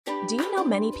Do you know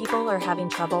many people are having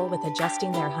trouble with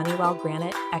adjusting their Honeywell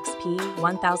Granit XP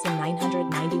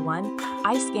 1991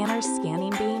 eye scanner's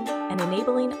scanning beam and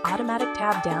enabling automatic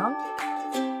tab down?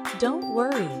 Don't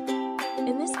worry.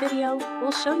 In this video,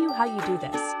 we'll show you how you do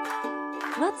this.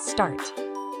 Let's start.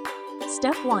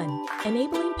 Step 1.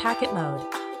 Enabling packet mode.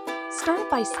 Start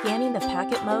by scanning the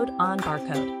packet mode on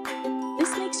barcode.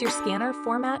 This makes your scanner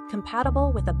format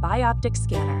compatible with a Bioptic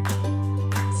scanner.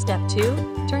 Step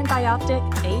 2. Turn Bioptic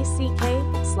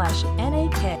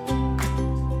ACK/NAK.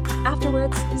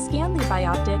 Afterwards, scan the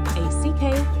Bioptic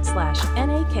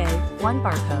ACK/NAK1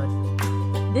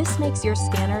 barcode. This makes your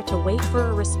scanner to wait for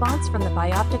a response from the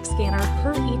Bioptic scanner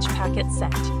per each packet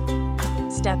sent.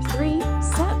 Step 3.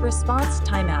 Set response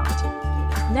timeout.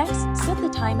 Next, set the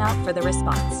timeout for the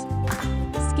response.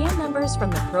 Scan numbers from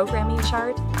the programming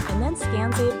chart, and then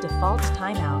ScanSave default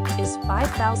timeout is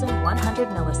 5,100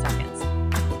 milliseconds.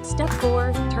 Step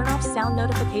 4. Turn off sound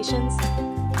notifications.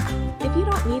 If you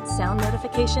don't need sound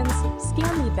notifications,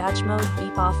 scan the batch mode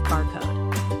beep off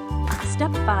barcode.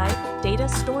 Step 5. Data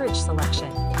storage selection.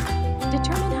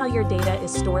 Determine how your data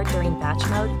is stored during batch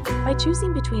mode by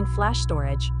choosing between flash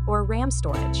storage or RAM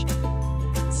storage.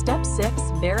 Step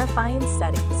 6. Verifying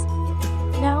settings.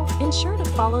 Now, ensure to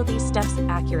follow these steps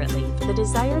accurately for the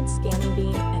desired scanning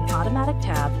beam and automatic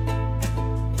tab.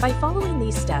 By following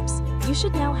these steps, you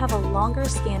should now have a longer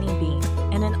scanning beam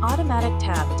and an automatic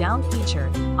tab down feature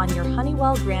on your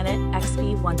Honeywell Granit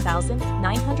XP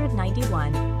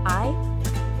 1991 eye.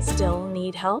 Still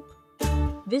need help?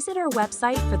 Visit our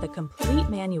website for the complete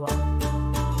manual.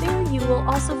 There you will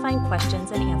also find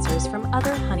questions and answers from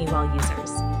other Honeywell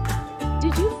users.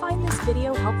 Did you find this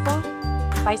video helpful?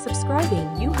 By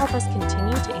subscribing, you help us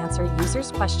continue to answer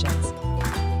users' questions.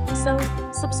 So,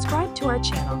 subscribe to our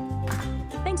channel.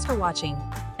 Thanks for watching,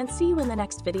 and see you in the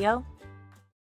next video.